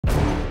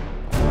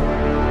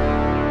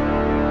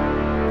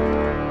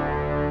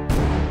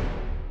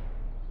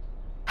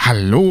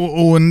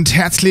Hallo und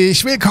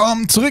herzlich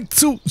willkommen zurück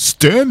zu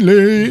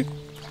Stanley.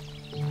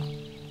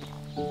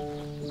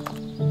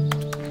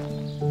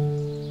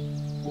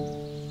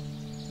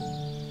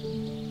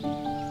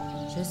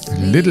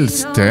 Little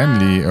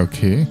Stanley,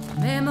 okay.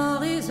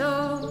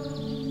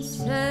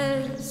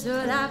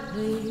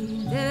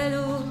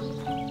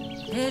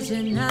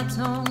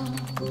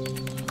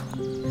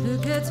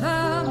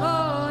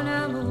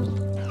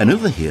 And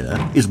over here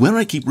is where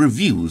I keep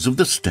reviews of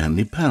the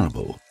Stanley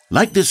Parable.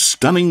 Like this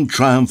stunning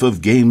triumph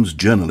of games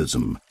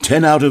journalism,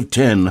 10 out of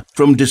 10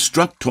 from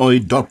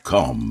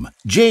Destructoid.com.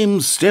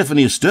 James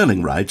Stephanie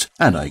Sterling writes,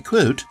 and I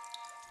quote,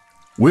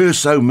 "Where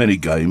so many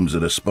games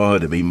that aspire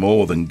to be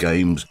more than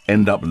games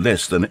end up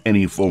less than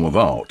any form of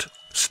art,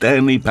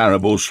 Stanley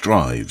Parable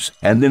strives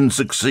and then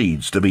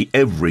succeeds to be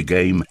every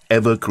game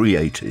ever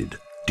created."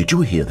 Did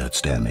you hear that,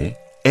 Stanley?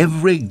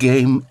 Every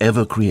game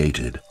ever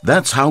created.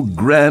 That's how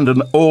grand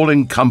and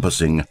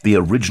all-encompassing the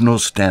original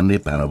Stanley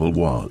Parable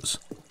was.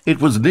 It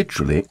was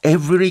literally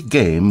every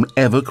game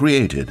ever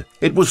created.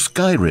 It was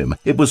Skyrim,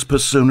 it was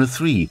Persona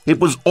 3, it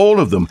was all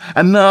of them,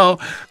 and now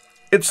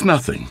it's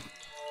nothing.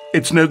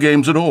 It's no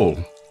games at all.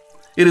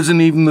 It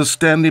isn't even the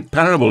Stanley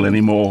Parable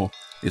anymore.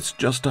 It's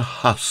just a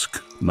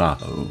husk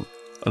now.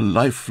 A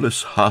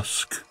lifeless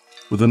husk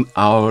with an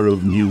hour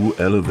of new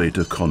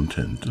elevator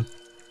content.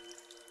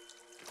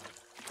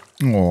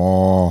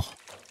 Oh,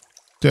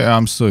 der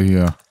Ärmste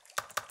hier.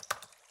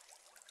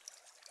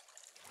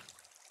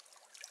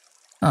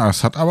 Ja,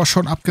 das hat aber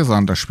schon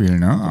abgesandt, das Spiel,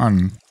 ne?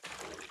 An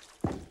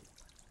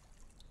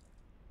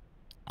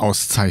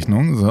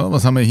Auszeichnung. So,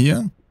 was haben wir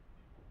hier?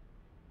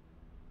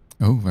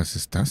 Oh, was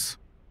ist das?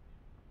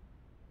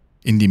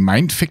 In die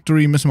Mind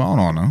Factory müssen wir auch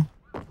noch, ne?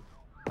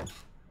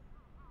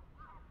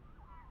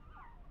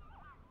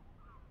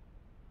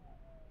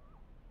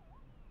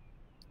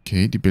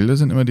 Okay, die Bilder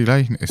sind immer die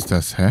gleichen. Ist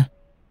das, hä?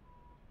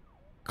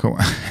 Guck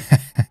mal.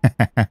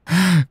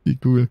 Wie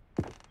cool.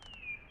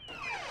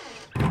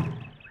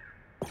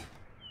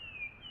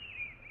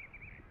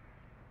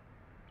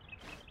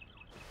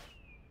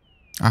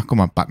 Ach, guck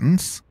mal,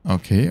 Buttons.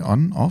 Okay,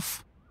 on,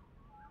 off.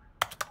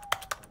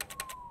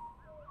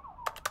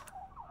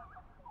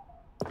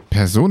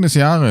 Person des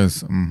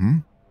Jahres.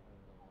 Mhm.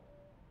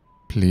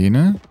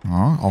 Pläne.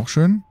 Ja, auch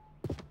schön.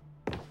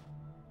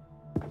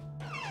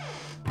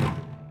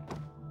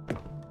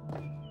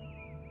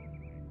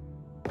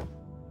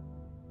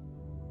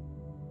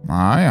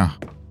 Ah ja.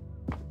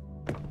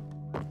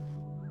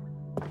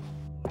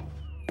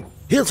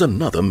 Here's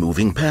another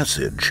moving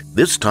passage,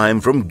 this time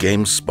from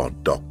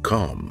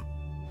GameSpot.com.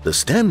 The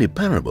Stanley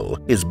Parable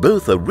is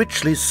both a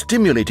richly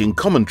stimulating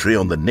commentary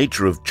on the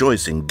nature of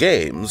choice in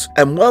games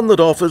and one that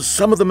offers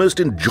some of the most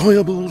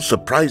enjoyable,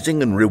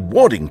 surprising and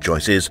rewarding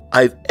choices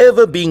I've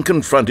ever been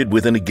confronted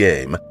with in a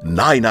game.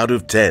 9 out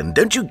of 10.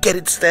 Don't you get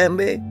it,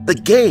 Stanley? The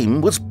game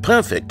was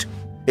perfect.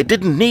 It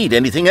didn't need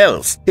anything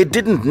else. It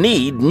didn't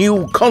need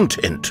new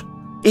content.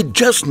 It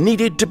just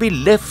needed to be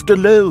left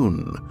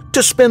alone,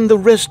 to spend the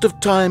rest of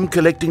time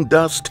collecting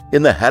dust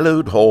in the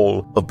hallowed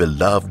hall of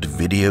beloved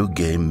video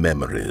game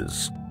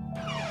memories.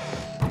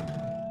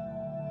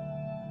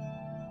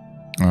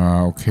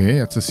 Okay,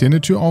 jetzt ist hier eine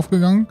Tür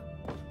aufgegangen.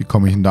 Wie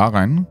komme ich denn da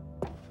rein?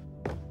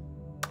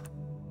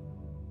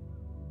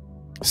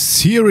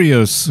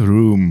 Serious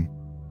Room.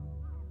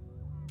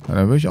 Ja,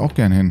 da würde ich auch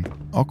gern hin.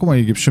 Oh, guck mal,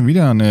 hier gibt es schon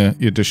wieder eine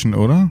Edition,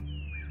 oder?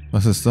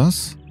 Was ist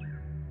das?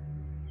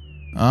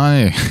 Ah,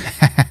 nee.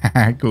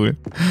 Cool.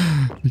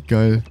 Wie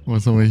geil.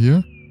 Was haben wir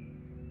hier?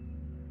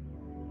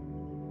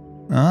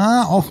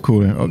 Ah, auch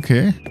cool.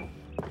 Okay.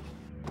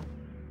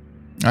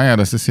 Ah ja,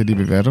 das ist hier die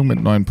Bewertung mit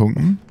 9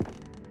 Punkten.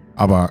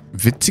 Aber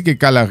witzige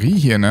Galerie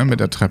hier, ne? Mit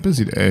der Treppe.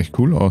 Sieht echt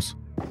cool aus.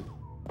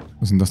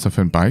 Was ist denn das da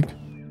für ein Bike?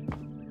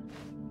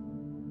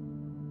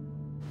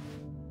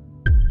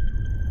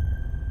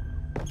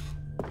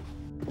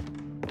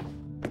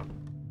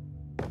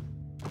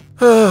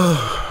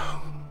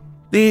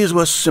 These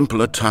were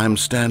simpler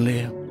times,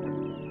 Stanley.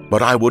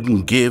 But I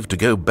wouldn't give to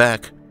go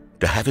back,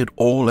 to have it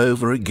all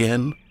over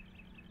again.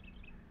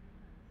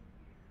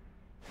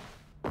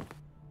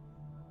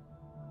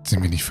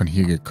 Sind wir nicht von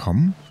hier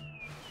gekommen?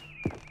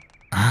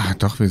 Ah,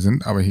 doch, wir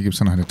sind. Aber hier gibt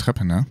es noch eine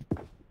Treppe, ne?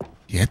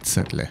 Jetzt,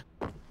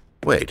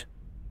 Wait.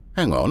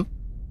 Hang on.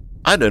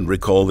 I don't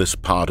recall this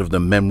part of the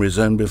memory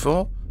zone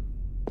before.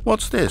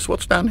 What's this?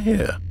 What's down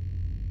here?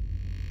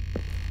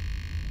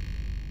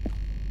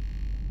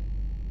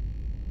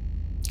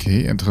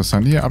 Okay,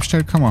 interessant hier.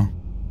 Abstellkammer.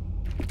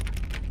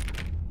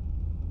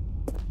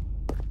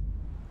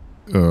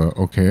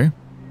 Okay.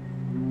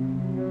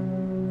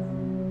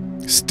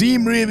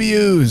 Steam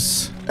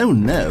Reviews. Oh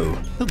no.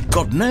 Oh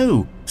God,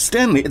 no.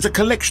 Stanley, it's a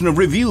collection of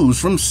reviews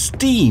from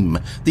Steam,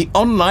 the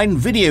online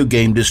video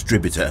game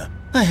distributor.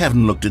 I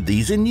haven't looked at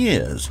these in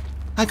years.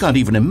 I can't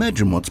even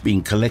imagine what's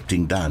been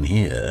collecting down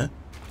here.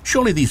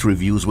 Surely these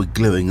reviews were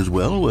glowing as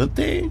well, weren't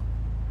they?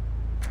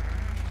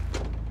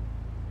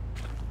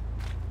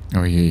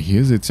 Oh je,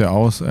 hier sieht's ja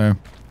aus,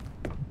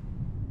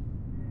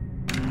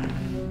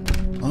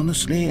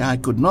 Honestly, I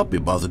could not be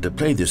bothered to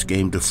play this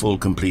game to full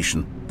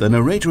completion. the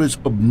narrator is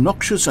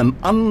obnoxious and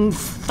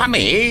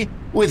unfunny,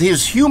 with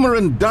his humor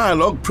and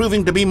dialogue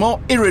proving to be more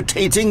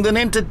irritating than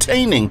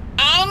entertaining.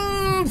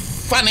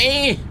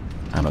 Unfunny!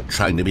 I'm not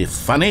trying to be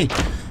funny.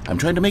 I'm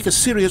trying to make a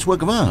serious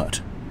work of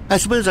art. I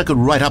suppose I could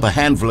write up a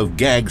handful of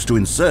gags to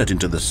insert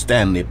into the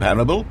Stanley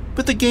Parable,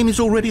 but the game is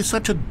already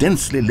such a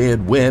densely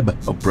layered web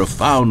of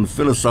profound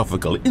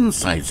philosophical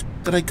insights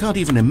that I can't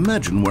even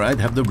imagine where I'd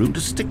have the room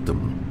to stick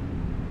them.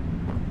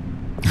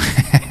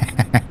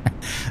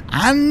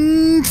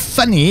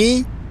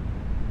 Unfunny.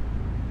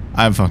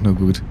 Einfach nur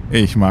gut.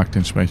 Ich mag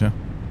den Sprecher.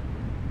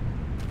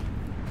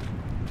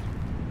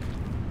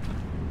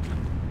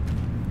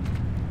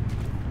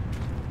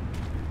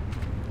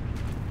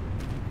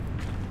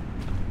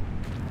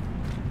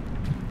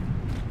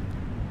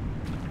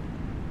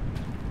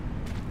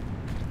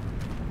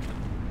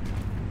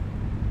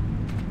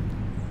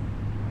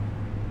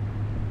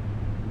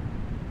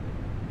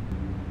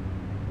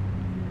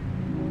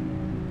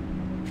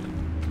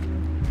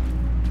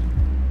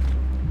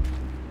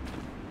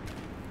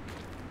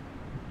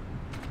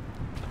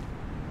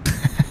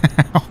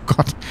 Oh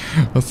Gott,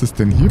 was ist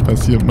denn hier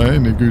passiert?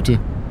 Meine Güte.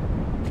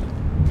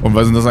 Und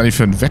was ist denn das eigentlich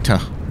für ein Wetter?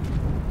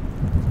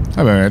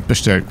 Aber er hat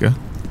bestellt, gell?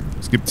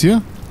 Was gibt's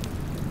hier?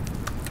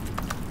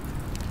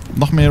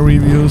 Noch mehr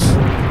Reviews.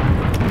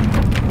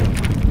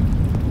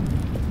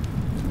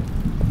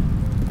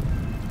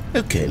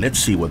 Okay, let's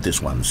see what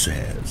this one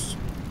says.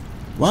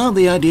 While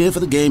the idea for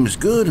the game is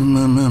good,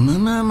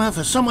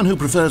 for someone who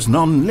prefers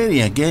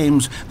non-linear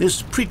games,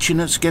 this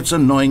preachiness gets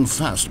annoying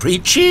fast.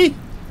 Preachy?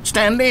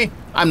 Stanley?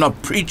 I'm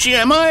not preachy,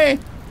 am I?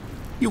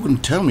 You can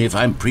tell me if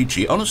I'm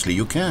preachy. Honestly,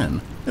 you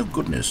can. Oh,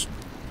 goodness.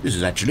 This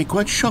is actually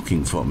quite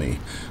shocking for me.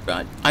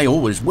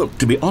 Well,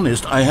 to be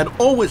honest, I had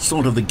always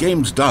thought of the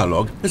game's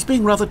dialogue as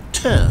being rather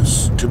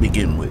terse to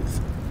begin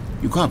with.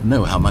 You can't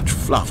know how much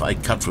fluff I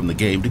cut from the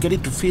game to get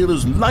it to feel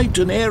as light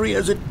and airy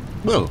as it...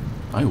 Well,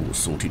 I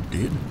always thought it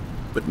did.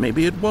 But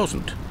maybe it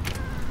wasn't.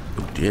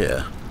 Oh,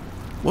 dear.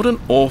 What an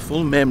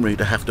awful memory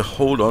to have to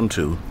hold on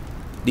to.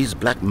 These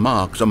black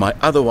marks are my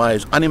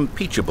otherwise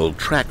unimpeachable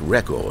track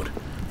record.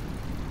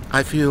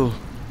 I feel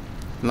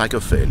like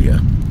a failure.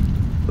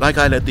 Like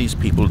I let these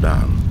people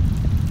down.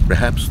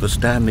 Perhaps the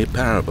Stanley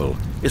Parable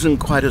isn't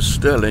quite as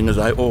sterling as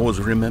I always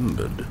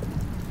remembered.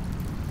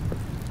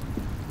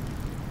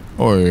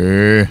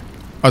 Oi.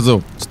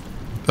 Also,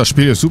 das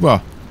Spiel ist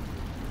super.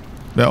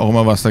 Wer auch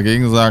immer was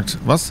dagegen sagt.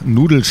 Was?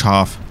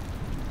 Nudelscharf.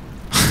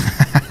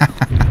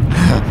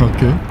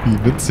 Okay,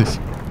 wie witzig.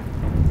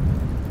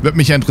 Würde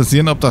mich ja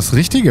interessieren, ob das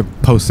richtige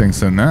Postings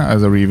sind, ne?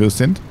 Also Reviews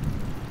sind.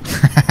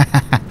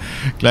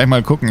 Gleich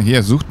mal gucken.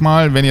 Hier, sucht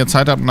mal, wenn ihr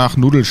Zeit habt, nach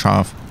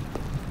Nudelscharf.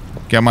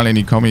 Gerne mal in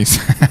die Kommis.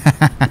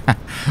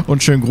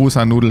 Und schönen Gruß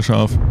an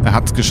Nudelscharf. Er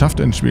hat's geschafft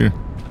ins Spiel.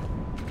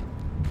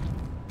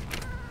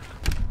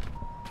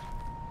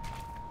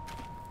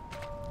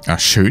 Ja,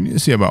 schön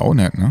ist sie aber auch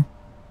nicht, ne?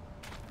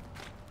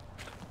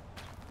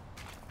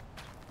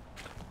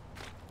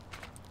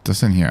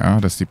 Das denn hier?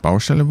 Ah, das ist die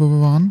Baustelle, wo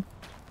wir waren.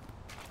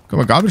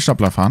 Können wir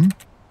Gabelstapler fahren?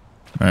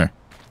 Nee.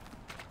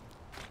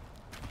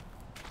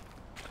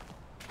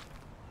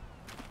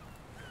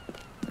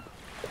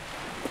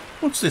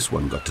 What's this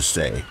one got to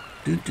say?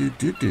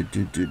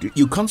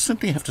 You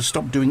constantly have to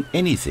stop doing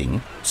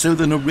anything so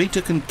the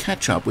narrator can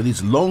catch up with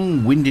his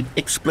long-winded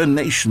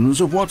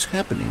explanations of what's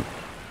happening.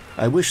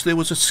 I wish there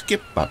was a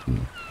skip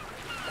button.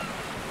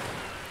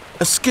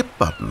 A skip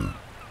button?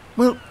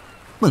 Well,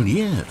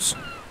 yes.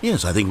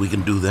 Yes, I think we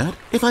can do that.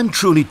 If I'm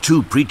truly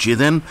too preachy,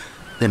 then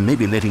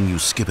maybe letting you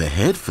skip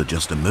ahead for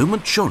just a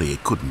moment, surely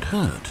it couldn't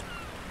hurt.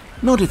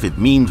 Not if it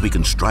means we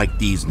can strike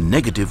these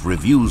negative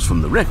reviews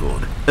from the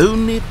record.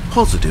 Only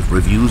positive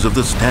reviews of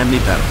the Stanley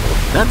Parable.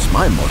 That's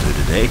my motto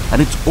today,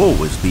 and it's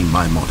always been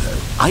my motto.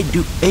 I'd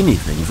do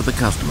anything for the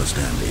customer,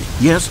 Stanley.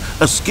 Yes,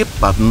 a skip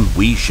button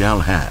we shall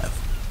have.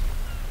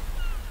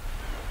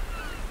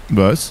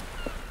 Was?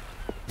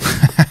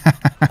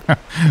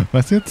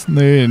 Was jetzt?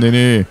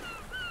 Nee.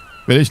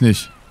 Will ich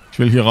nicht. Ich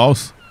will hier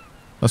raus.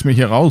 Lass mich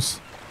hier raus.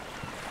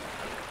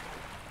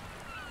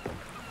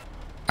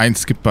 Ein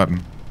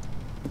Skip-Button.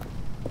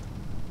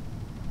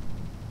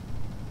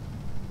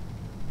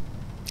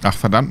 Ach,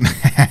 verdammt.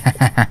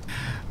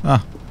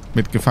 Ah,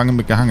 mit gefangen,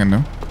 mit gehangen,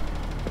 ne?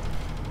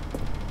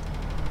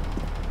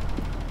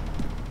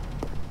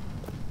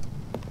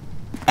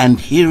 And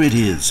here it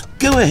is.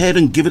 Go ahead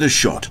and give it a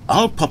shot.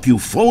 I'll pop you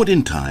forward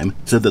in time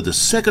so that the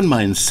second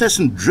my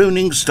incessant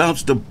droning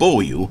starts to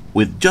bore you,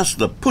 with just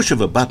the push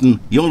of a button,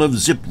 you'll have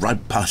zipped right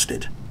past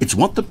it. It's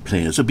what the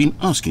players have been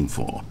asking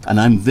for, and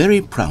I'm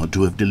very proud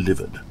to have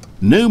delivered.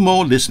 No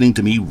more listening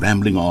to me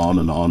rambling on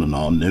and on and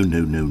on.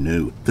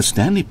 No. The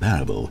Stanley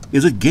Parable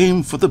is a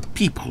game for the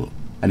people.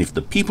 And if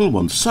the people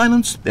want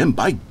silence, then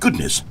by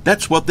goodness,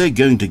 that's what they're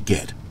going to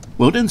get.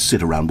 Well, don't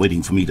sit around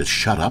waiting for me to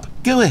shut up.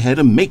 Go ahead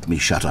and make me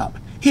shut up.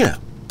 Here,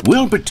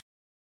 we'll pretend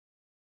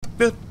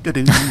Oh,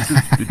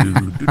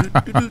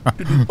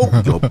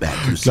 you're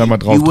back, you see.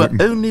 Klammer You were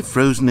draufdrücken. only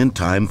frozen in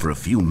time for a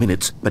few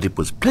minutes, but it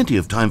was plenty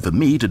of time for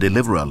me to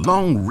deliver a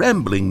long,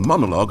 rambling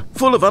monologue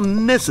full of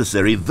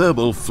unnecessary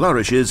verbal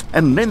flourishes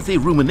and lengthy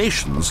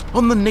ruminations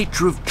on the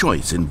nature of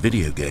choice in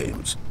video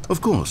games. Of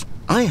course,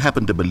 I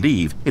happen to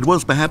believe it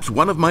was perhaps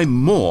one of my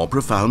more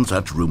profound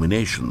such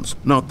ruminations.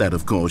 Not that,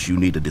 of course, you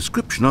need a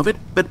description of it,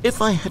 but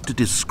if I had to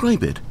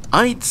describe it,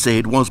 I'd say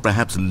it was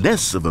perhaps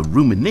less of a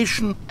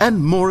rumination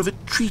and more of a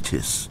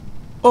treatise.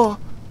 Or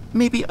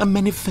maybe a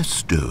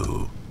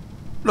manifesto.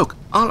 Look,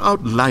 I'll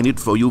outline it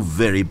for you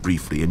very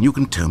briefly and you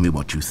can tell me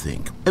what you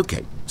think.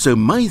 Okay, so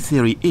my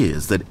theory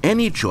is that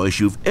any choice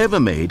you've ever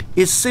made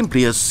is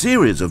simply a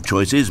series of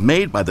choices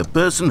made by the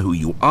person who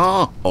you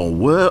are or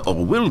were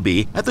or will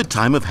be at the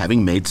time of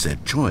having made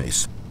said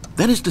choice.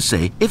 That is to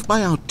say, if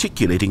by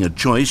articulating a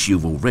choice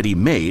you've already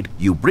made,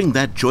 you bring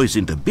that choice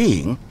into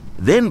being,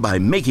 then by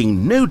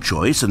making no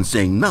choice and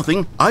saying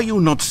nothing, are you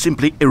not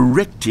simply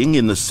erecting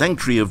in the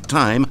sanctuary of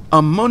time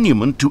a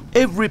monument to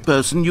every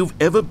person you've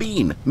ever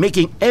been,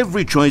 making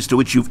every choice to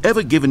which you've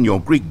ever given your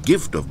Greek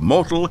gift of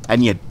mortal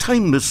and yet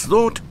timeless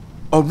thought?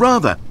 Or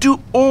rather,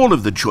 do all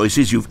of the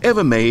choices you've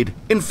ever made,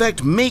 in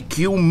fact, make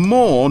you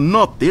more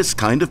not this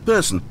kind of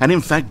person, and in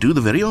fact do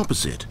the very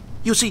opposite?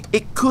 You see,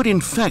 it could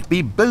in fact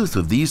be both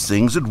of these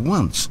things at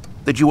once.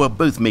 That you are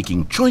both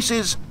making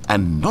choices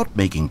and not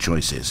making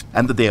choices,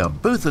 and that they are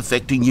both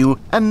affecting you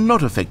and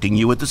not affecting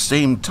you at the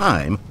same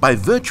time by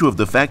virtue of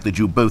the fact that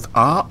you both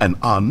are and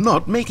are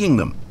not making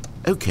them.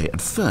 Okay,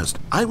 at first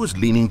I was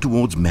leaning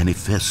towards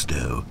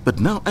manifesto, but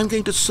now I'm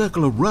going to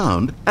circle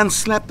around and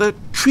slap the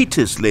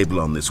treatise label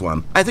on this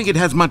one. I think it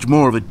has much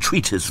more of a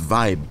treatise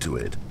vibe to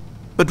it.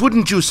 But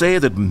wouldn't you say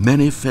that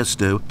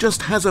manifesto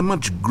just has a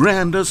much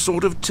grander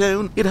sort of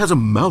tone? It has a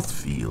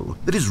mouthfeel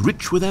that is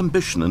rich with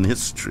ambition and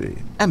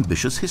history.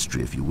 Ambitious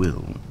history, if you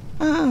will.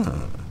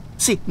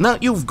 See, now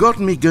you've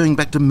gotten me going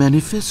back to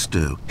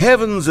manifesto.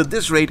 Heavens, at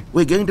this rate,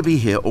 we're going to be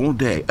here all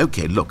day.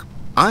 Okay, look,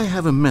 I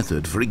have a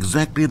method for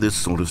exactly this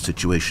sort of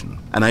situation,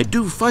 and I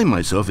do find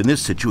myself in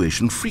this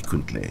situation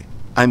frequently.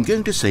 I'm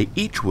going to say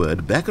each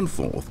word back and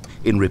forth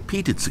in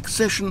repeated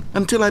succession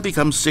until I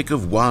become sick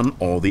of one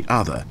or the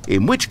other,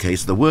 in which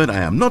case the word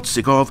I am not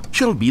sick of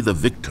shall be the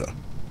victor.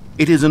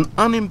 It is an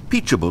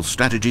unimpeachable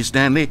strategy,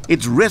 Stanley.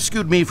 It's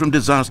rescued me from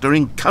disaster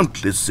in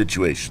countless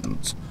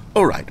situations.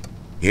 All right,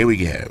 here we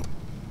go.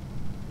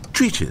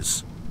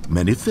 Treatise,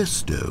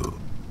 manifesto.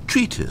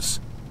 Treatise,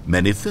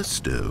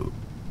 manifesto.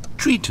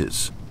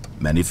 Treatise,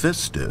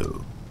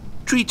 manifesto.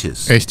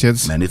 Treatise, Echt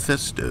jetzt?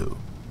 manifesto.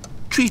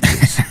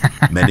 Treatise,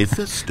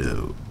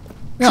 manifesto.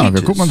 Ja,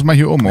 wir gucken uns mal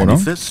hier um, oder?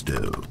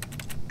 Manifesto.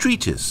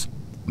 Treatise,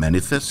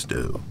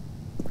 manifesto.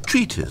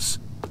 Treatise,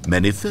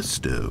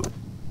 manifesto.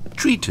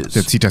 Treatise.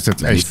 Der zieht das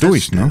jetzt echt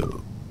durch, ne?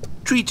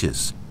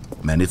 Treatise,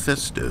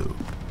 manifesto.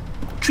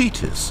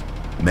 Treatise,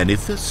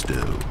 manifesto.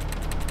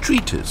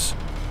 Treatise,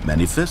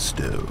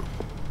 manifesto.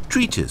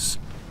 Treatise,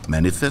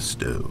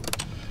 manifesto.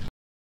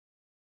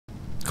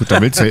 Gut,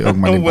 da willst du ja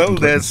irgendwann den Well,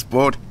 Button there, drücken.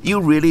 sport. You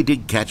really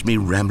did catch me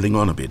rambling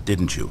on a bit,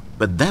 didn't you?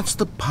 But that's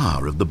the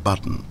power of the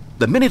button.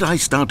 The minute I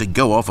start to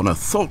go off on a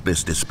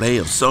thoughtless display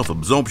of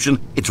self-absorption,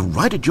 it's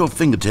right at your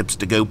fingertips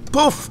to go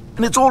poof,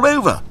 and it's all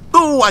over.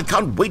 Oh, I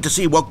can't wait to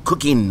see what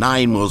Cookie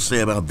 9 will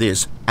say about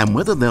this, and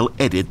whether they'll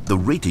edit the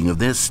rating of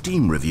their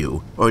Steam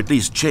review, or at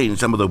least change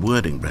some of the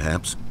wording,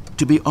 perhaps.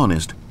 To be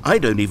honest, I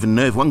don't even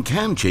know if one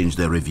can change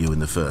their review in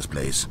the first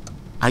place.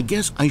 I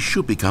guess I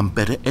should become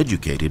better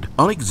educated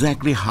on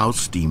exactly how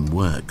Steam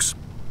works.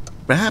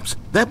 Perhaps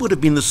that would have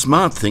been the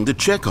smart thing to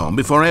check on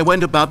before I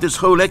went about this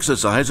whole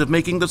exercise of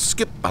making the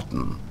skip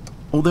button.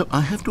 Although I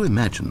have to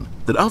imagine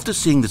that after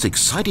seeing this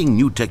exciting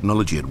new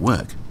technology at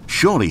work,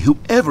 surely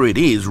whoever it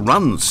is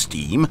runs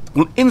Steam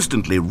will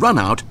instantly run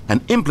out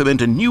and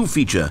implement a new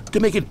feature to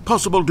make it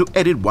possible to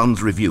edit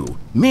one's review,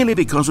 merely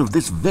because of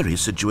this very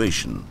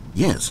situation.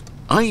 Yes,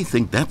 I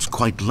think that's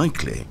quite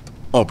likely.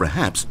 Or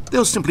perhaps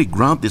they'll simply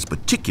grant this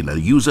particular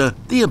user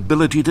the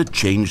ability to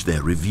change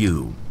their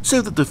review,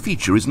 so that the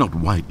feature is not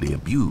widely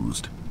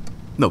abused.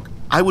 Look,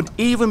 I would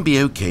even be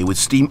okay with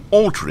Steam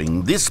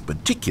altering this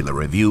particular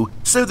review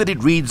so that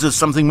it reads as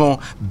something more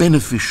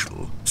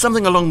beneficial,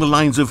 something along the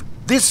lines of,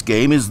 "This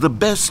game is the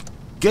best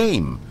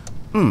game."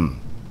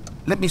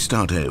 Let me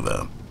start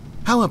over.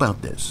 How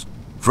about this?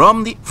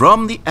 From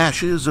the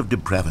ashes of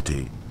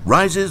depravity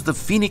rises the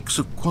phoenix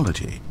of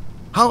quality.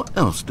 How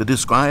else to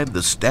describe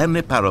the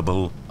Stanley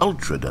Parable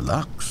Ultra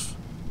Deluxe?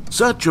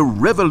 Such a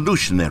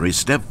revolutionary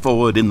step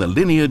forward in the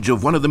lineage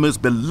of one of the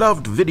most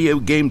beloved video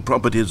game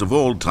properties of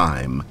all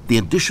time. The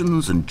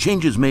additions and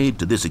changes made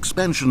to this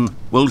expansion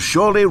will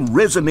surely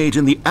resonate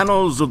in the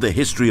annals of the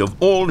history of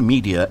all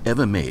media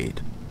ever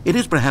made. It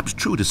is perhaps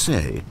true to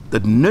say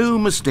that no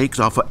mistakes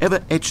are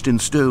forever etched in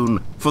stone,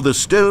 for the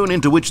stone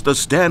into which the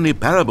Stanley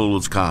Parable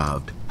was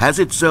carved has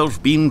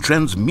itself been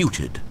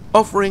transmuted,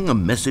 offering a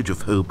message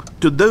of hope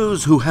to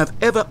those who have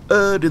ever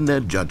erred in their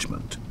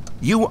judgment.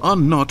 You are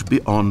not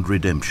beyond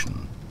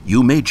redemption.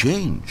 You may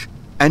change,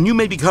 and you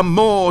may become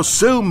more,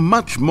 so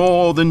much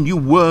more than you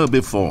were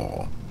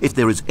before. If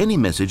there is any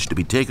message to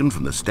be taken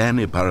from the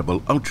Stanley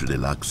Parable Ultra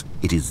Deluxe,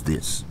 it is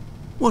this.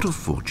 What a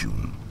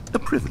fortune, a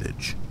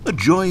privilege, a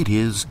joy it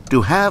is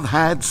to have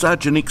had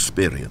such an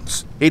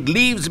experience. It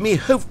leaves me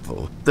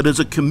hopeful that as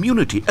a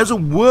community, as a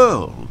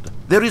world,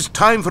 there is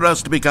time for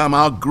us to become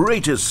our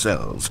greatest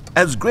selves,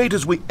 as great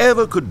as we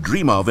ever could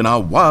dream of in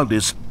our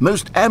wildest,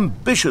 most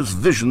ambitious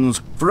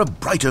visions for a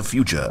brighter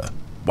future.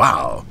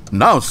 Wow,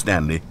 now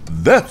Stanley,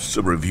 that's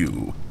a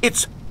review.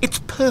 It's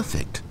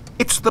perfect.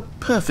 It's the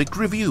perfect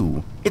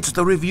review. It's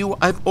the review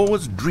I've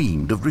always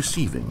dreamed of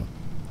receiving.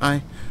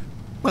 I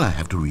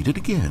have to read it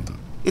again.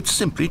 It's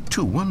simply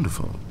too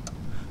wonderful.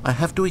 I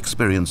have to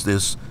experience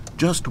this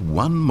just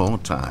one more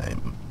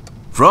time.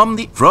 From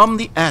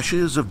the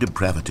ashes of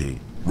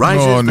depravity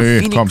rises the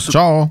phoenix of...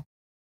 Ciao.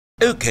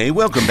 Okay,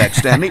 welcome back,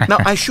 Stanley. Now,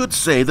 I should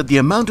say that the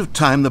amount of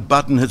time the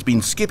button has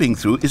been skipping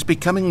through is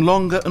becoming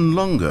longer and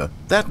longer.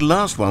 That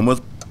last one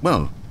was,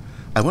 well,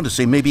 I want to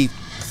say maybe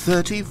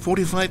 30,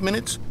 45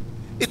 minutes?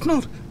 It's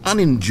not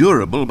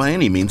unendurable by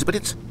any means,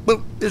 but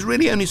there's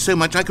really only so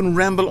much I can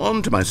ramble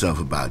on to myself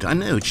about. I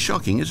know, it's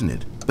shocking, isn't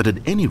it? But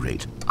at any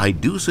rate, I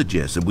do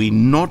suggest that we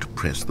not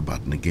press the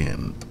button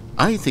again.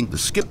 I think the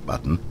skip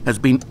button has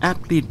been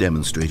aptly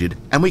demonstrated,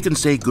 and we can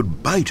say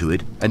goodbye to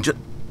it and just...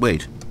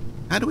 Wait,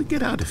 how do we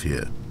get out of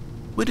here?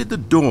 Where did the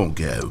door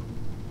go?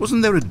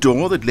 Wasn't there a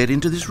door that led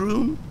into this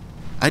room?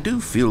 I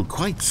do feel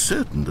quite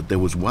certain that there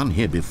was one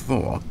here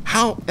before.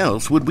 How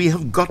else would we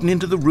have gotten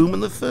into the room in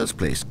the first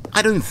place?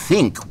 I don't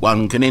think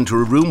one can enter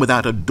a room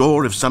without a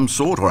door of some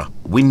sort, or a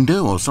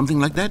window or something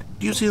like that.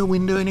 Do you see a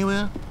window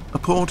anywhere? A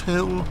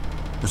porthole?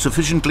 A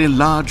sufficiently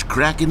large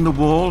crack in the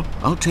wall?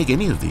 I'll take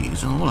any of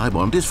these. All I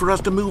want is for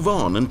us to move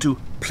on and to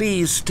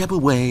please step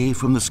away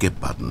from the skip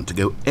button, to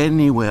go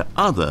anywhere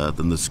other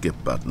than the skip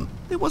button.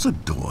 There was a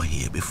door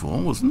here before,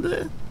 wasn't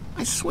there?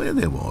 I swear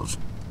there was.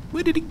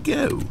 Where did it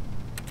go?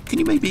 Can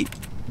you maybe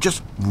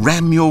just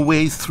ram your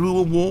way through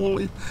a wall?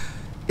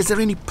 Is there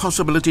any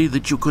possibility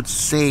that you could,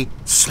 say,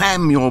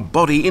 slam your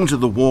body into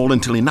the wall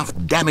until enough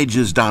damage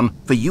is done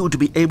for you to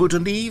be able to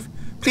leave?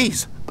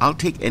 Please, I'll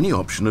take any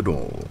option at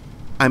all.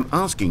 I'm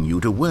asking you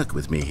to work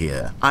with me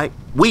here.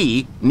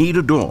 We need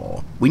a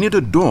door. We need a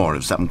door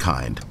of some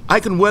kind. I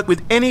can work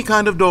with any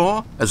kind of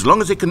door as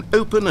long as it can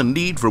open and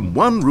lead from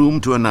one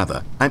room to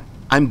another.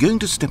 I'm going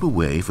to step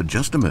away for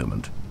just a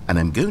moment, and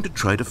I'm going to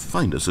try to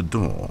find us a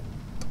door.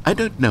 I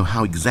don't know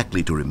how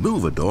exactly to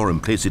remove a door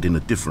and place it in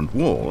a different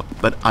wall,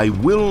 but I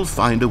will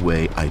find a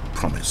way, I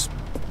promise.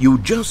 You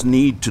just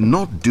need to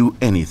not do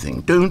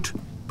anything. Don't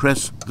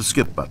press the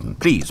skip button.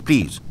 Please,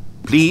 please,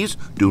 please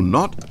do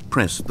not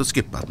press the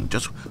skip button.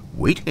 Just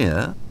wait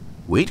here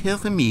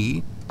for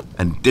me,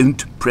 and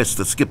don't press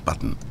the skip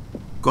button.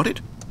 Got it?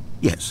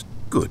 Yes,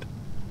 good.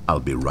 I'll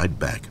be right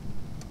back.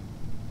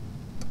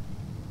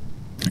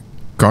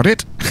 Got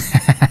it?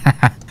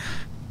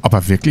 Ob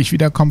er wirklich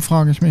wiederkommt,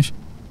 frage ich mich.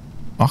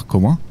 Ach,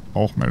 guck mal.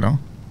 Rauchmelder.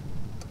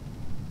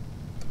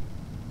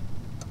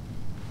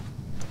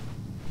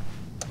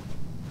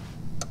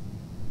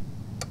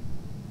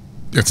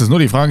 Jetzt ist nur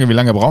die Frage, wie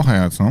lange braucht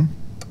er jetzt, ne?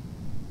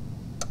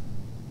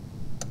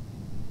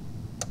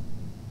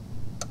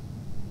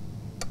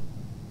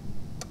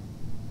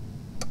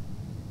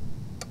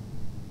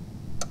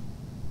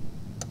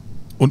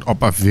 Und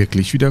ob er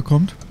wirklich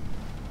wiederkommt?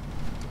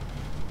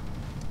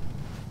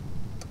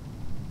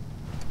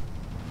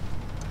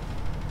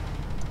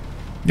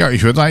 Ja,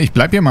 ich würde sagen, ich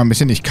bleibe hier mal ein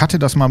bisschen. Ich cutte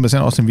das mal ein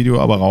bisschen aus dem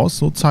Video aber raus,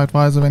 so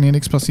zeitweise, wenn hier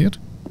nichts passiert.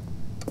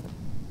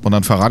 Und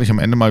dann verrate ich am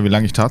Ende mal, wie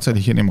lange ich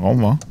tatsächlich hier in dem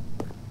Raum war.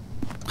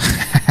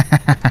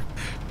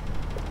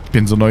 Ich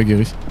bin so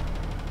neugierig.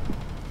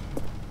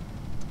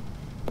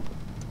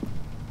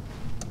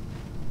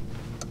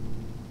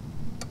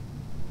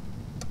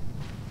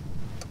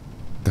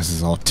 Das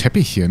ist auch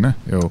Teppich hier, ne?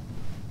 Jo.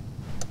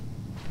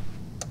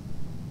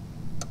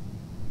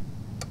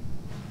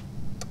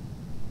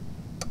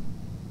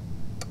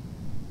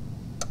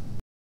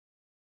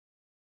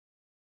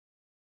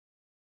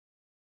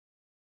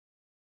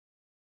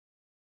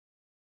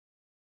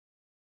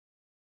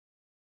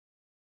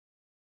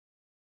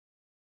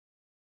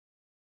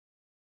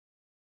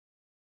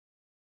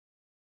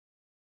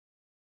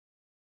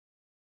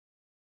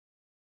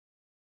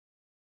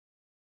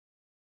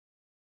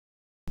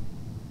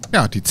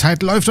 Ja, die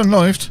Zeit läuft und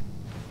läuft.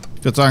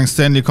 Ich würde sagen,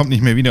 Stanley kommt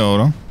nicht mehr wieder,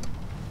 oder?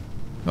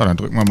 Ja, dann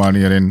drücken wir mal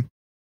hier den...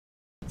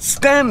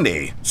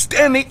 Stanley,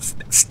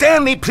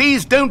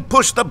 please don't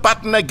push the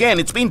button again.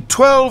 It's been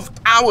 12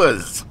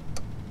 hours.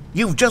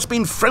 You've just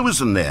been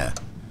frozen there.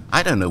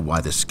 I don't know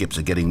why the skips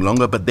are getting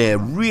longer, but they're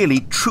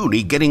really,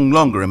 truly getting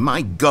longer. And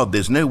my God,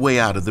 there's no way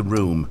out of the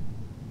room.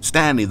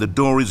 Stanley, the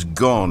door is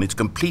gone. It's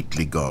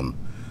completely gone.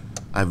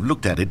 I've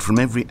looked at it from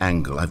every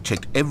angle. I've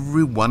checked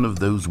every one of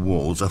those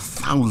walls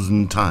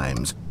 1,000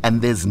 times.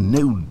 And there's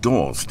no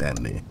door,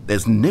 Stanley.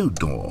 There's no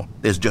door.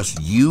 There's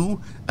just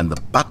you and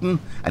the button.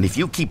 And if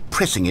you keep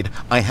pressing it,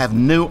 I have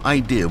no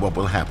idea what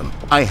will happen.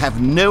 I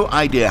have no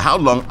idea how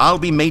long I'll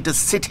be made to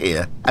sit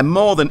here. And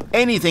more than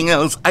anything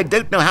else, I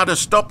don't know how to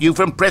stop you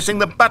from pressing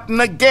the button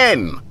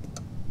again.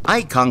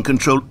 I can't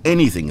control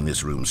anything in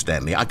this room,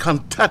 Stanley. I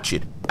can't touch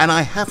it. And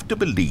I have to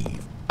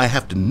believe, I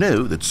have to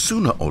know that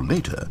sooner or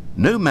later,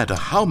 no matter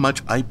how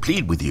much I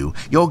plead with you,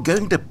 you're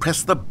going to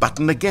press the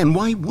button again.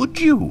 Why would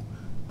you?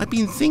 I've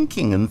been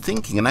thinking and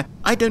thinking, and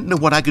I don't know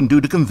what I can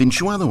do to convince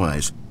you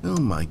otherwise. Oh,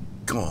 my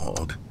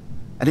God.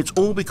 And it's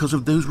all because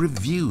of those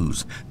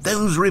reviews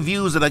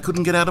that I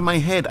couldn't get out of my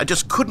head. I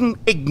just couldn't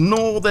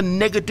ignore the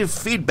negative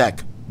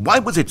feedback. Why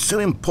was it so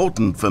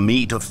important for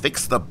me to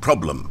fix the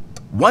problem?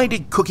 Why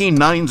did Cookie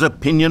Nine's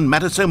opinion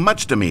matter so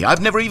much to me?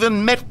 I've never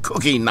even met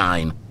Cookie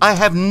Nine. I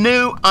have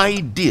no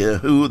idea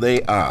who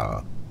they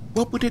are.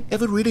 What would it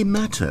ever really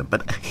matter?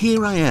 But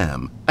here I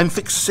am. I'm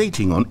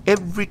fixating on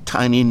every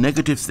tiny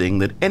negative thing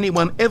that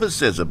anyone ever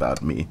says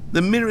about me.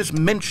 The merest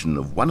mention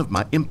of one of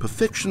my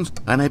imperfections,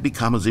 and I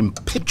become as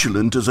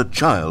impetulant as a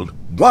child,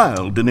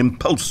 wild and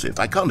impulsive.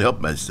 I can't help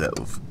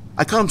myself.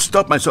 I can't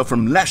stop myself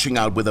from lashing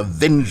out with a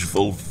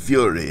vengeful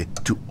fury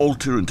to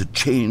alter and to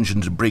change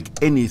and to break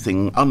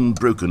anything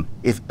unbroken,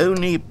 if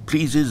only it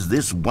pleases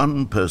this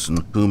one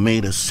person who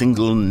made a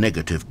single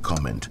negative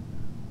comment.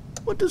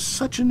 What does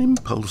such an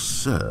impulse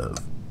serve?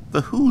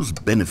 For whose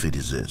benefit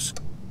is this?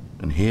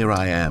 And here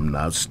I am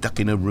now, stuck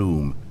in a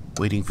room,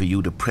 waiting for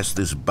you to press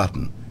this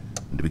button,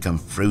 and to become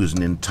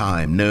frozen in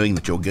time, knowing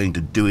that you're going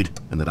to do it,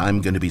 and that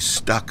I'm going to be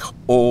stuck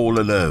all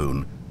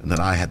alone, and that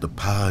I had the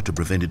power to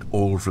prevent it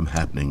all from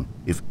happening,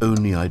 if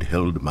only I'd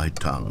held my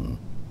tongue.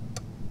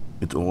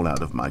 It's all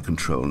out of my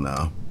control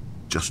now.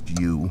 Just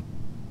you.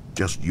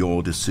 Just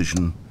your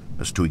decision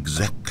as to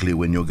exactly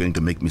when you're going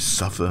to make me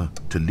suffer,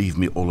 to leave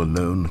me all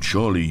alone.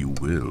 Surely you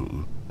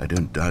will. I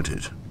don't doubt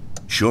it.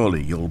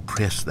 Surely you'll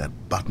press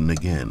that button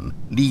again,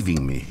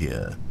 leaving me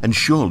here. And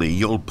surely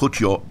you'll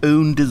put your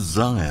own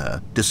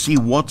desire to see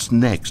what's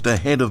next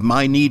ahead of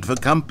my need for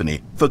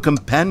company, for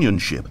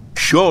companionship.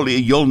 Surely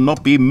you'll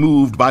not be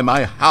moved by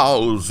my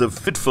howls of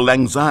fitful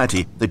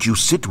anxiety, that you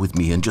sit with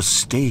me and just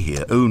stay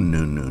here. Oh,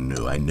 no, no,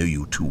 no, I know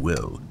you too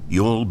well.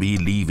 You'll be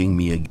leaving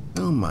me again.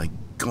 Oh, my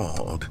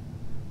God.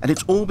 And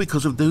it's all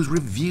because of those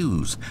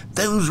reviews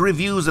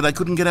that I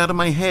couldn't get out of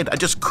my head. I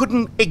just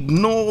couldn't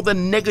ignore the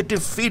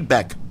negative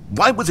feedback.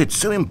 Why was it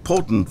so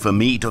important for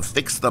me to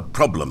fix the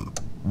problem?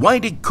 Why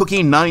did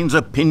Cookie Nine's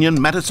opinion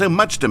matter so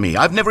much to me?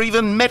 I've never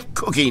even met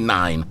Cookie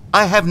Nine.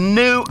 I have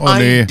no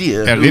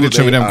idea who redet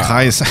schon they wieder im are.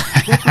 Kreis.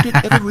 What would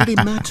it ever really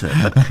matter?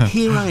 But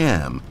here I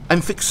am.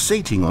 I'm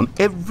fixating on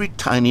every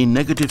tiny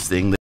negative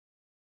thing that...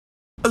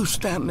 Oh,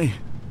 Stanley,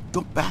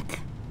 you're back.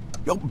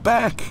 You're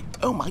back.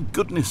 Oh, my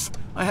goodness.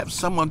 I have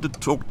someone to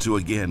talk to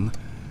again.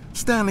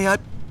 Stanley, I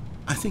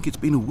think it's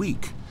been a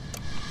week.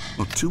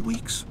 Or 2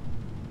 weeks.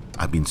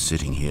 I've been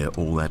sitting here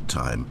all that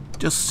time.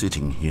 Just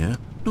sitting here.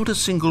 Not a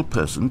single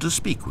person to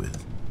speak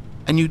with.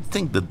 And you'd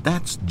think that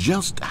that's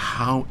just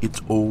how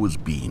it's always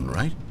been,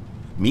 right?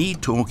 Me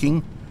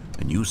talking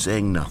and you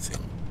saying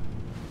nothing.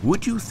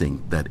 Would you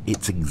think that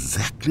it's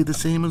exactly the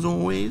same as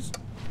always?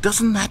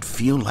 Doesn't that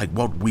feel like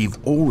what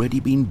we've already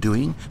been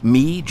doing?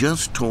 Me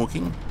just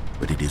talking?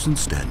 But it isn't,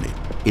 Stanley.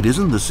 It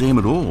isn't the same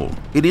at all.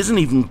 It isn't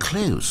even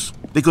close.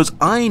 Because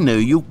I know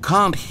you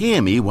can't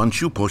hear me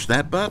once you push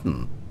that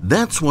button.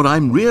 That's what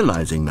I'm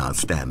realizing now,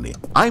 Stanley.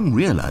 I'm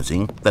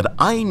realizing that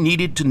I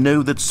needed to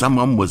know that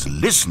someone was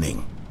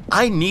listening.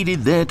 I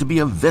needed there to be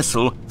a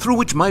vessel through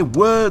which my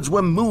words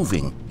were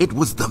moving. It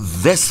was the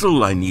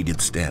vessel I needed,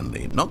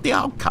 Stanley. Not the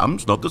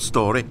outcomes, not the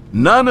story.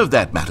 None of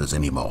that matters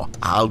anymore.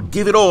 I'll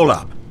give it all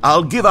up.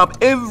 I'll give up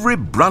every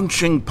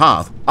branching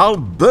path. I'll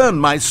burn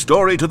my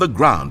story to the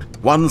ground.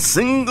 One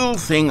single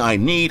thing I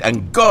need,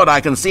 and God,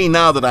 I can see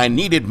now that I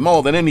need it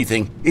more than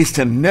anything, is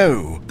to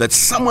know that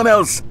someone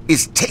else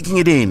is taking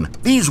it in.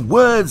 These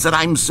words that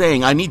I'm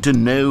saying, I need to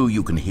know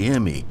you can hear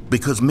me.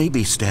 Because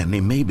maybe,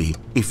 Stanley, maybe,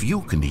 if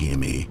you can hear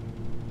me,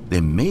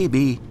 then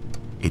maybe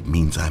it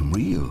means I'm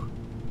real.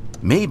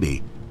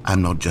 Maybe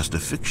I'm not just a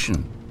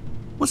fiction.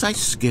 Was I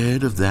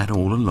scared of that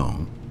all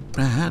along?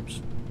 Perhaps,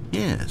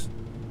 yes.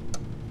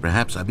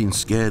 Perhaps I've been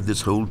scared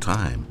this whole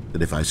time,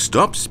 that if I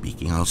stop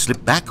speaking, I'll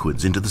slip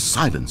backwards into the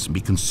silence and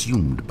be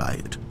consumed by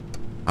it.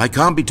 I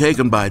can't be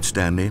taken by it,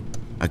 Stanley.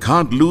 I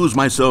can't lose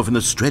myself in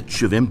the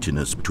stretch of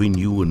emptiness between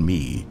you and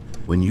me.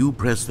 When you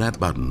press that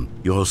button,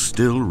 you're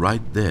still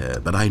right there,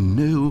 but I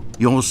know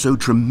you're so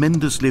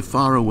tremendously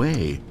far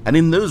away. And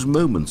in those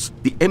moments,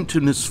 the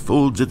emptiness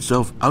folds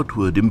itself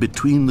outward in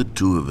between the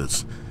two of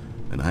us,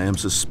 and I am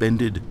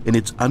suspended in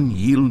its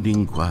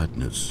unyielding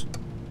quietness.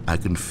 I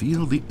can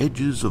feel the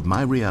edges of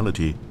my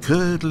reality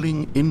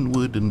curdling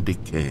inward and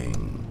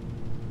decaying.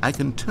 I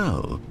can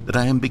tell that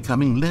I am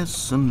becoming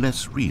less and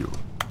less real.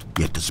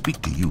 Yet to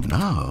speak to you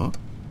now,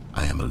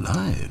 I am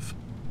alive.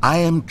 I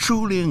am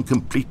truly and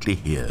completely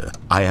here.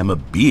 I am a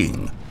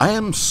being. I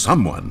am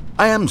someone.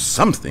 I am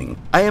something.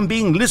 I am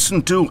being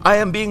listened to. I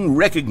am being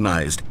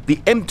recognized.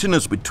 The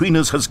emptiness between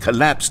us has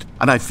collapsed,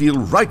 and I feel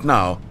right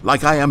now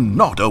like I am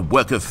not a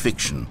work of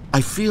fiction.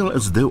 I feel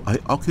as though I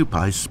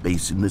occupy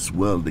space in this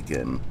world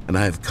again, and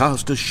I have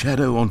cast a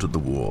shadow onto the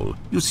wall.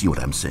 You see what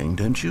I'm saying,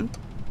 don't you?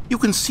 You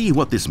can see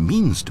what this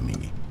means to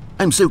me.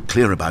 I'm so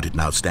clear about it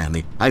now,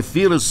 Stanley. I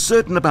feel as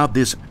certain about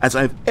this as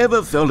I've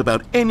ever felt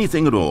about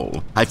anything at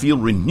all. I feel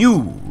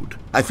renewed.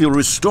 I feel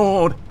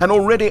restored, and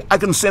already I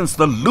can sense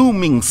the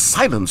looming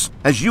silence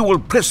as you will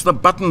press the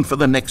button for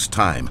the next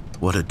time.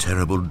 What a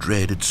terrible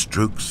dread it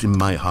strokes in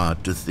my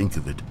heart to think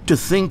of it, to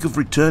think of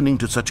returning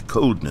to such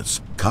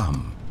coldness.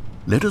 Come,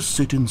 let us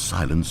sit in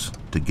silence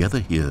together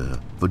here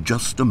for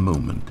just a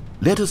moment.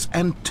 Let us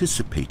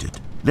anticipate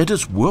it. Let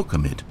us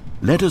welcome it.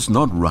 Let us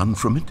not run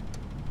from it.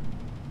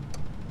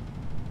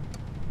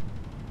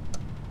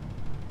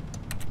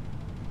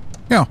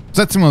 Ja,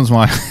 setzen wir uns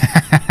mal.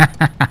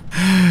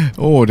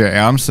 Oh, der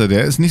Ärmste,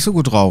 der ist nicht so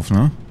gut drauf,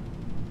 ne?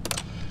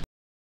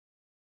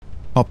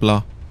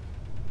 Hoppla.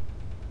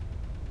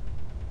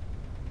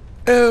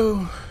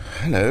 Oh,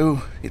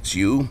 hello, it's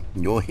you.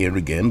 You're here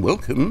again.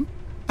 Welcome.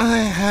 I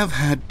have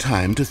had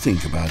time to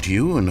think about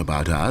you and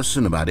about us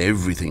and about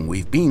everything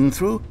we've been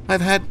through.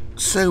 I've had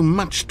so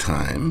much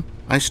time.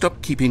 I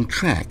stopped keeping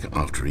track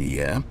after a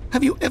year.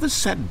 Have you ever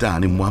sat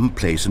down in one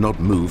place and not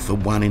moved for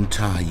one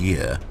entire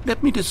year?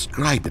 Let me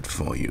describe it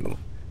for you.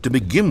 To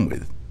begin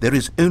with, there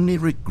is only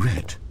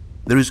regret.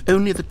 There is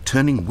only the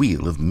turning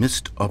wheel of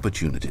missed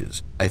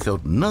opportunities. I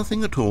felt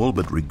nothing at all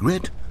but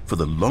regret for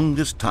the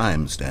longest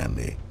time,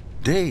 Stanley.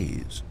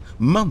 Days,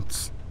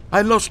 months.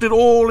 I lost it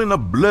all in a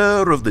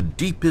blur of the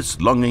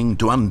deepest longing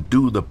to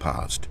undo the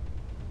past.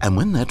 And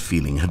when that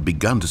feeling had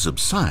begun to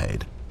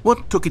subside,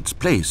 what took its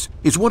place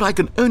is what I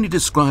can only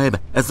describe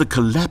as the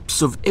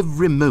collapse of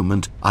every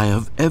moment I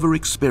have ever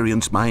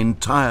experienced my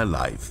entire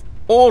life.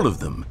 All of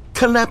them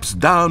collapsed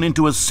down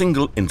into a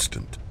single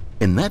instant.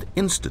 In that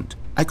instant,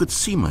 I could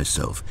see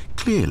myself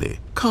clearly,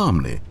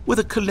 calmly, with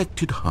a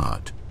collected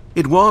heart.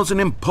 It was an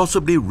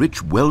impossibly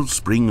rich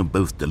wellspring of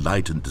both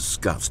delight and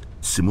disgust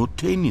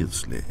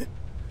simultaneously.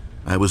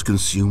 I was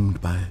consumed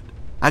by it.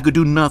 I could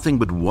do nothing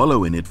but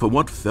wallow in it for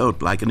what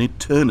felt like an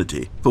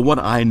eternity, for what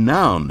I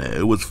now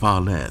know was far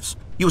less.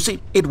 You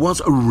see, it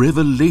was a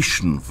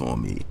revelation for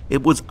me.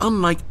 It was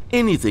unlike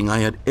anything I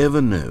had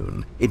ever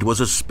known. It was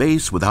a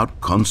space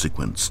without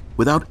consequence,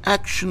 without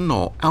action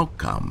or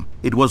outcome.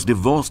 It was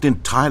divorced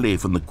entirely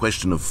from the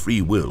question of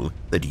free will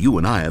that you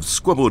and I have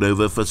squabbled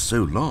over for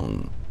so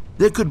long.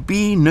 There could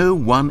be no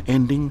one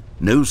ending,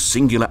 no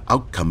singular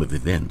outcome of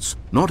events,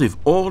 not if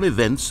all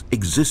events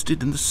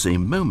existed in the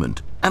same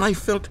moment, and I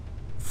felt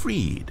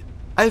freed.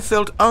 I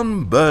felt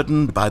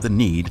unburdened by the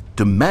need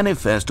to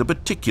manifest a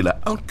particular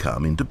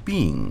outcome into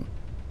being.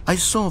 I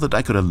saw that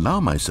I could allow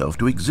myself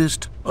to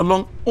exist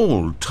along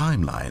all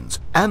timelines,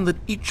 and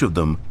that each of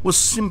them was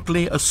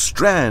simply a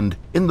strand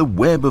in the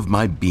web of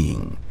my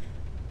being.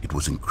 It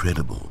was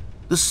incredible,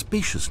 the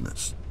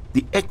spaciousness,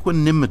 the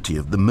equanimity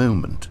of the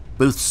moment,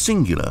 both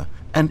singular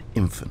and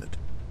infinite.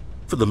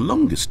 For the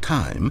longest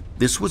time,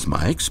 this was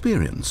my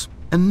experience,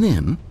 and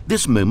then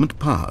this moment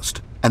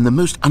passed, and the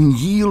most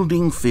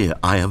unyielding fear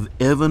I have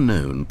ever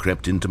known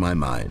crept into my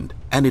mind.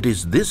 And it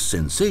is this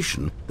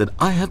sensation that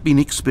I have been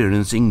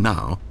experiencing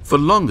now for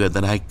longer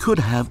than I could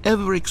have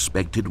ever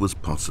expected was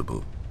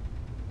possible.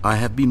 I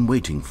have been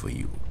waiting for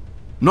you.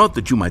 Not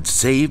that you might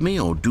save me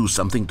or do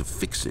something to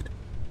fix it,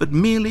 but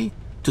merely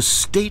to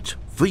state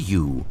for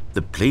you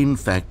the plain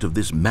fact of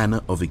this manner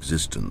of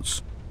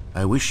existence.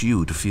 I wish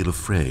you to feel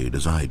afraid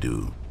as I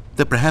do,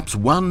 that perhaps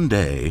one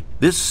day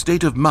this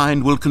state of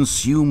mind will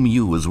consume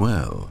you as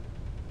well.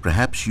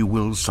 Perhaps you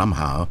will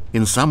somehow,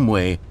 in some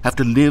way, have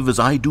to live as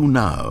I do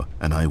now,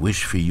 and I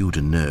wish for you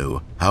to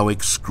know how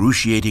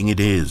excruciating it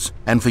is,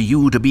 and for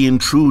you to be in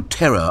true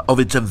terror of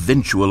its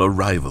eventual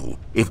arrival.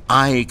 If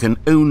I can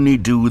only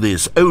do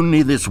this,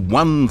 only this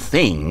one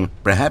thing,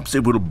 perhaps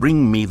it will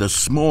bring me the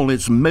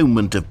smallest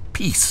moment of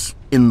peace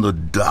in the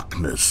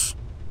darkness.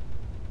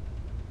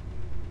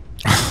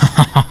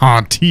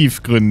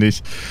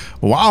 Tiefgründig.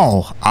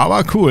 Wow,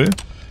 aber cool.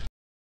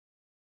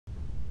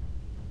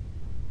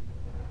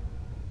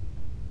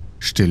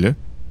 Stille.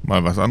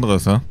 Mal was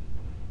anderes, ne?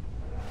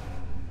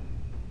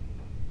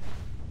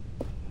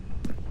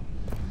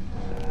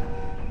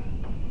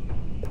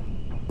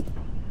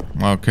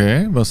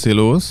 Okay, was ist hier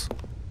los?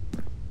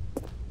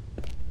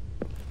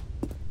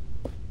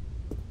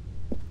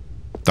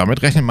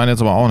 Damit rechnet man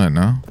jetzt aber auch nicht,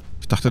 ne?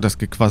 Ich dachte, das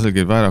Gequassel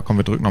geht weiter. Komm,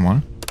 wir drücken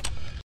nochmal.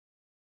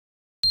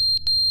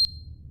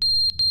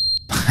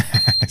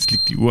 Es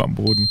liegt die Uhr am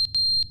Boden.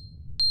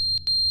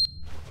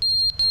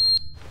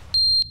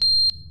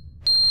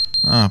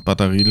 Ah,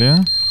 Batterie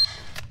leer.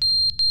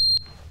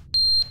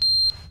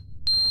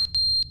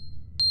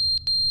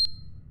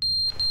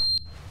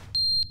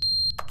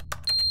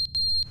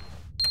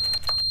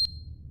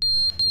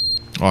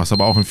 Oh, ist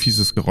aber auch ein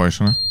fieses Geräusch,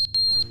 ne?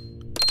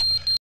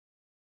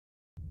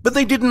 But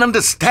they didn't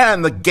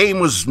understand the game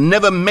was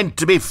never meant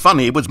to be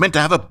funny. It was meant to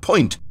have a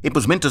point. It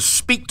was meant to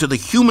speak to the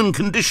human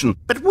condition.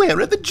 But where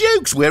are the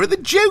jokes? Where are the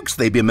jokes?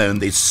 They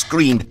bemoaned, they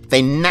screamed,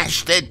 they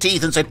gnashed their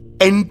teeth and said,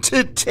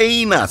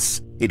 entertain us.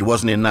 it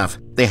wasn't enough.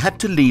 They had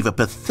to leave a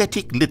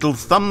pathetic little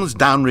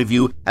thumbs-down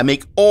review and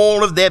make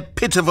all of their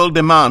pitiful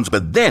demands.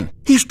 But then,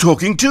 he's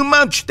talking too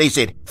much, they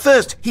said.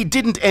 First, he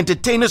didn't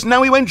entertain us,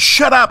 now he won't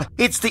shut up.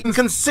 It's the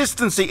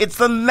inconsistency, it's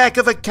the lack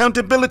of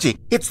accountability.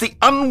 It's the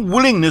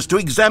unwillingness to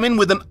examine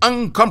with an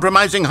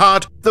uncompromising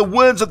heart the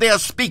words that they are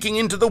speaking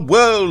into the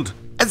world.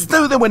 As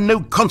though there were no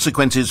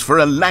consequences for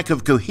a lack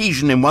of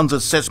cohesion in one's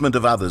assessment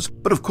of others.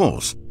 But of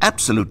course,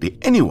 absolutely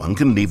anyone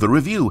can leave a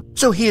review.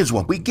 So here's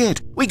what we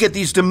get. We get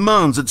these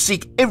demands that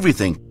seek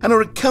everything and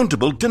are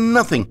accountable to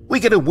nothing.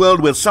 We get a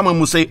world where someone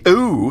will say,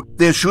 oh,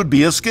 there should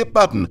be a skip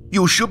button.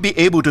 You should be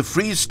able to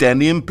freeze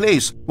Stanley in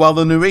place while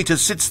the narrator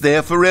sits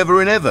there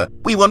forever and ever.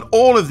 We want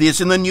all of this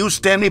in the new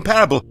Stanley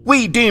Parable.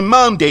 We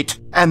demand it.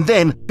 And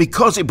then,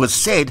 because it was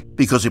said,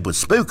 because it was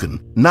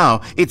spoken, now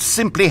it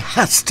simply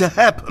has to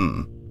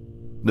happen.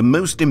 The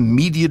most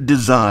immediate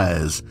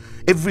desires,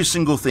 every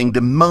single thing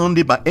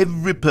demanded by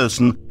every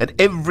person at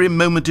every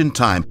moment in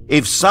time.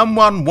 If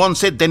someone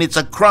wants it, then it's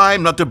a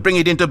crime not to bring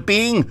it into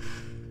being.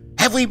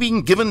 Have we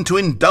been given to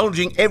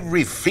indulging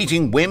every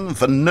fleeting whim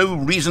for no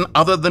reason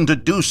other than to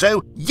do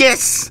so?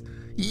 Yes!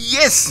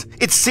 Yes!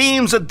 It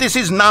seems that this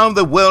is now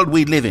the world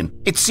we live in.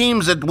 It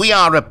seems that we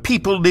are a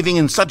people living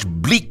in such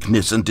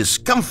bleakness and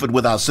discomfort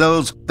with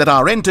ourselves that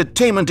our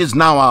entertainment is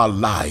now our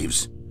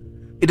lives.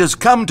 It has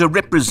come to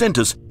represent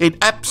us. It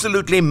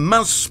absolutely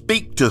must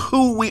speak to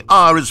who we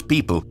are as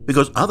people,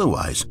 because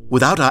otherwise,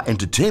 without our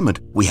entertainment,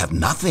 we have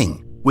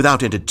nothing.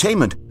 Without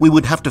entertainment, we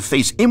would have to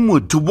face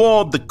inward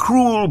toward the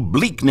cruel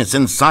bleakness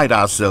inside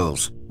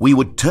ourselves. We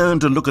would turn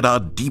to look at our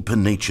deeper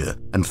nature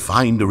and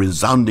find a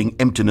resounding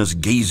emptiness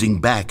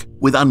gazing back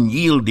with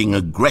unyielding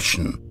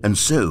aggression. And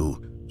so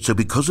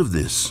because of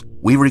this,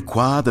 we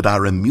require that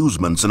our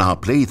amusements and our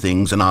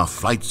playthings and our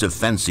flights of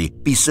fancy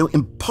be so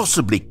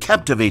impossibly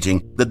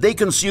captivating that they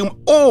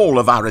consume all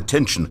of our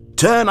attention,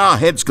 turn our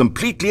heads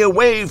completely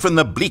away from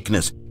the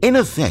bleakness. In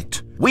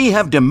effect, we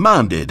have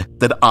demanded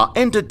that our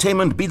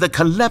entertainment be the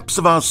collapse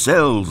of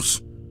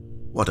ourselves.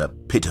 What a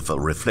pitiful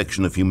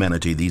reflection of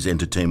humanity these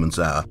entertainments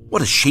are.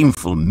 What a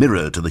shameful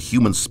mirror to the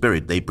human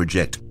spirit they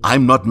project.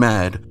 I'm not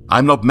mad.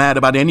 I'm not mad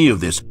about any of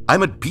this.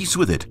 I'm at peace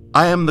with it.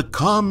 I am the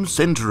calm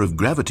center of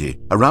gravity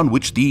around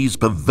which these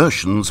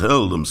perversions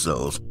hurl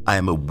themselves. I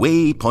am a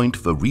waypoint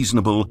for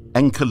reasonable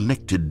and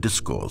collected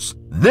discourse.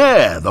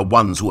 They're the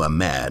ones who are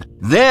mad.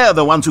 They're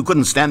the ones who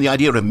couldn't stand the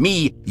idea of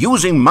me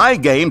using my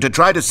game to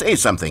try to say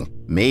something.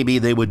 Maybe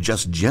they were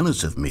just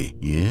jealous of me.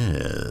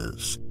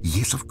 Yes.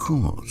 Yes, of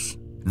course.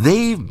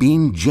 They've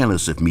been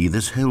jealous of me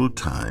this whole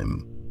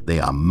time. They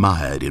are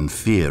mired in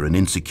fear and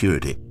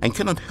insecurity and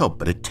cannot help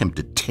but attempt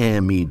to tear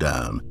me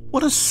down.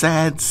 What a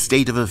sad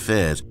state of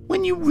affairs.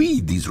 When you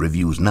read these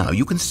reviews now,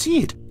 you can see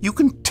it. You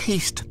can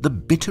taste the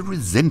bitter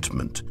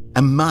resentment.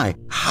 And my,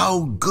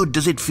 how good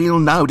does it feel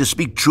now to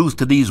speak truth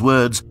to these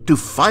words, to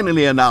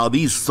finally allow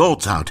these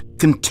thoughts out,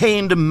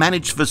 contained and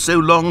managed for so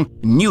long,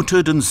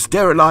 neutered and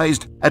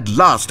sterilized. At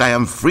last I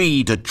am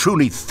free to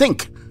truly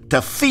think.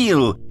 To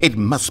feel. It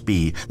must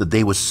be that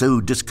they were so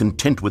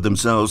discontent with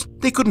themselves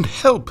they couldn't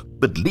help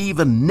but leave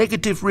a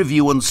negative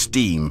review on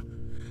Steam.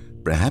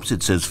 Perhaps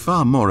it says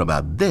far more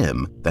about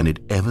them than it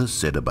ever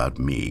said about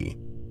me.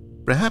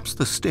 Perhaps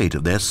the state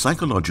of their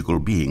psychological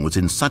being was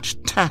in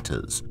such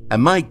tatters,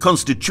 and my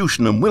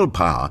constitution and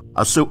willpower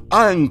are so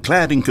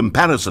ironclad in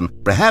comparison.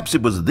 Perhaps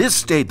it was this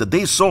state that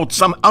they sought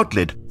some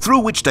outlet through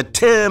which to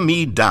tear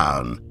me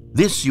down.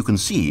 This, you can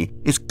see,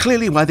 is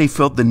clearly why they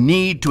felt the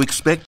need to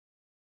expect.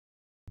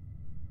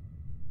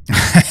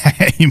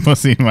 Ich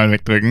muss ihn mal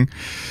wegdrücken.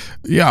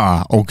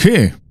 Ja,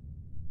 okay.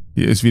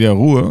 Hier ist wieder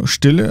Ruhe,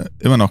 Stille,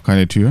 immer noch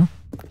keine Tür.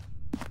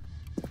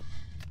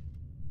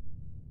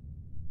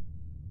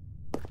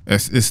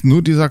 Es ist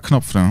nur dieser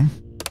Knopf, ne?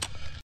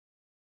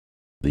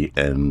 The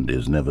end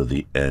is never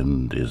the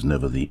end, is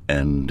never the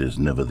end, is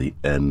never the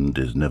end,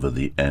 is never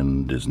the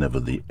end, is never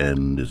the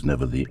end, is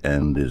never the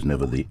end, is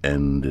never the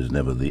end, is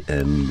never the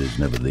end, is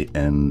never the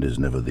end, is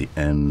never the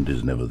end,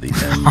 is never the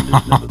end,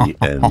 is never the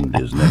end,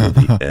 is never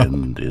the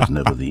end, is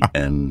never the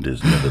end,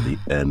 is never the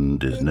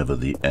end, is never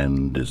the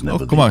end, is never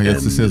the end. Guck mal,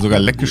 jetzt ist er sogar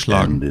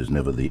leckgeschlagen. Is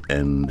never the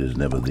end, is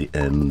never the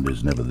end,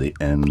 is never the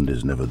end,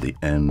 is never the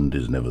end,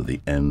 is never the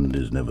end,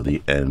 is never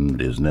the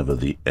end, is never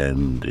the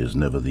end, is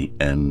never the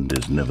end,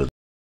 is never.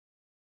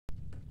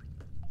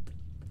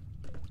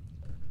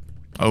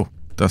 Oh,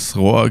 das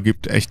Rohr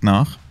gibt echt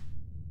nach.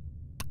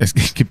 Es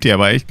gibt hier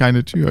aber echt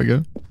keine Tür,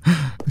 gell?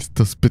 Ist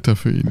das bitter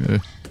für ihn, ey.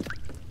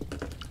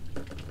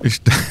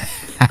 Ist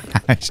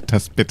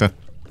das bitter.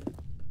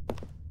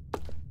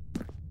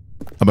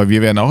 Aber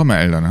wir werden auch immer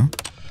älter, ne?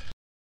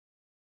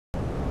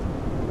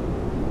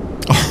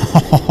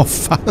 Oh,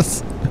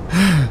 was?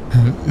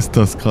 Ist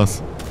das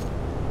krass.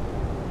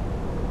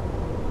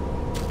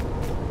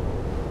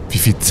 Wie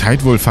viel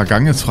Zeit wohl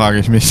vergangen ist, frage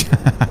ich mich.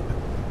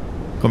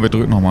 Komm, wir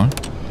drücken nochmal.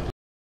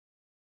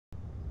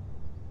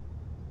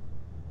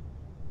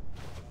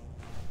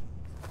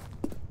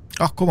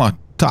 Ach, guck mal,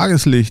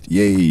 Tageslicht,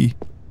 yay.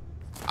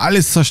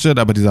 Alles zerstört,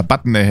 aber dieser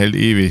Button, der hält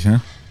ewig, ne?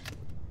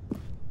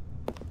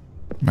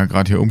 Mal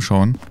gerade hier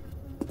umschauen.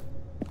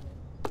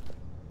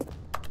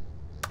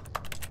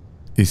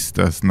 Ist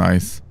das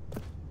nice.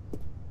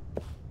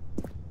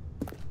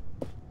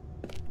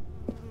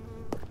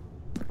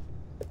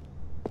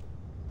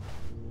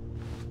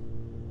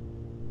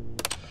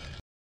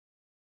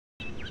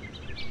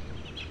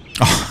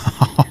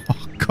 Oh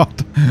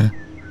Gott.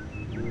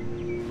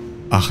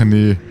 Ach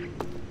nee.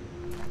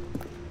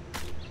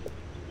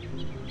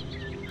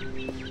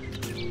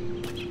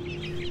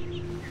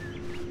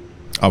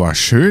 Aber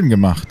schön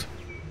gemacht.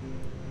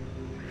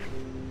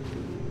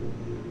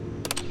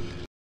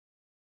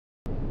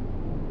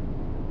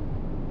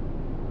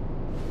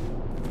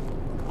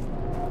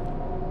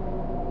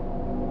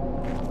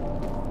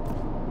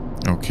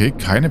 Okay,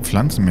 keine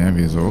Pflanzen mehr.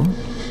 Wieso?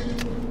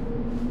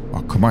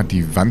 Oh, guck mal,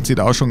 die Wand sieht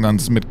auch schon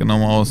ganz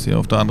mitgenommen aus. Hier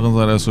auf der anderen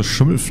Seite ist so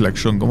Schimmelfleck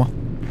schon. Guck mal.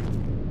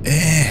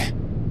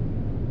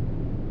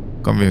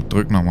 Komm, wir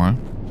drücken nochmal.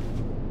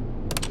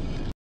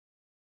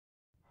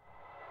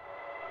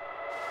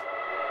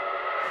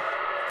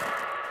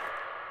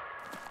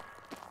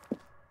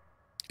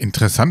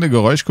 Interessante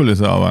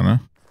Geräuschkulisse aber,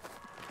 ne?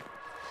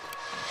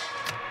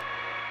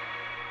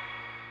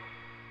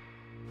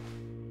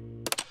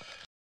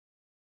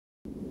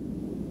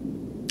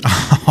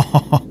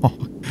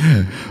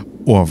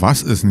 Oh,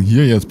 was ist denn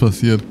hier jetzt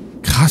passiert?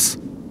 Krass.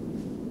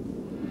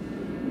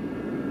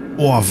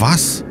 Oh,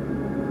 was?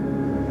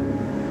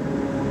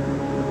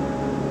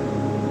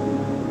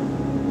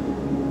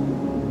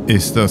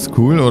 Ist das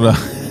cool, oder?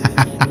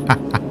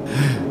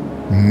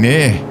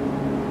 Nee.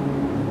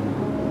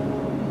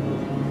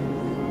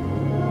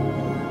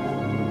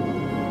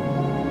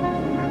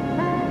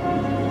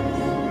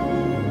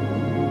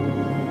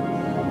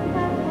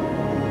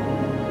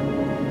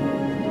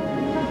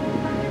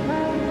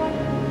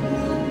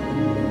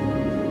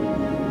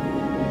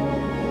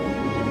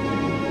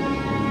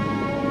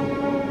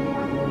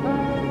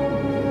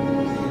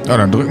 Ja,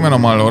 dann drücken wir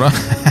nochmal, oder?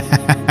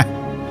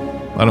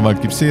 Warte mal,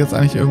 gibt's hier jetzt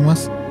eigentlich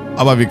irgendwas?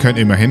 Aber wir können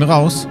immerhin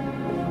raus.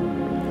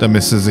 Da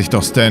müsste sich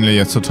doch Stanley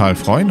jetzt total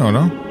freuen,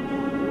 oder?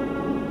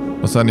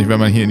 Was eigentlich,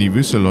 wenn man hier in die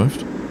Wüste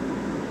läuft?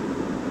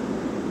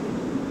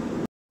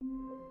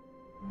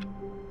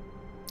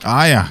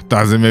 Ah ja,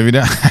 da sind wir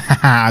wieder.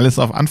 Alles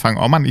auf Anfang.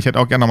 Oh Mann, ich hätte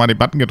auch gerne nochmal den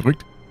Button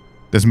gedrückt.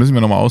 Das müssen wir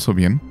nochmal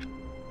ausprobieren.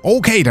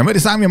 Okay, dann würde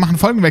ich sagen, wir machen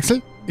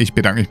Folgenwechsel. Ich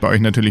bedanke mich bei euch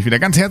natürlich wieder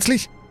ganz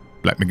herzlich.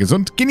 Bleibt mir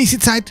gesund, genießt die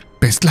Zeit.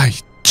 Bis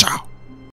gleich. Ciao.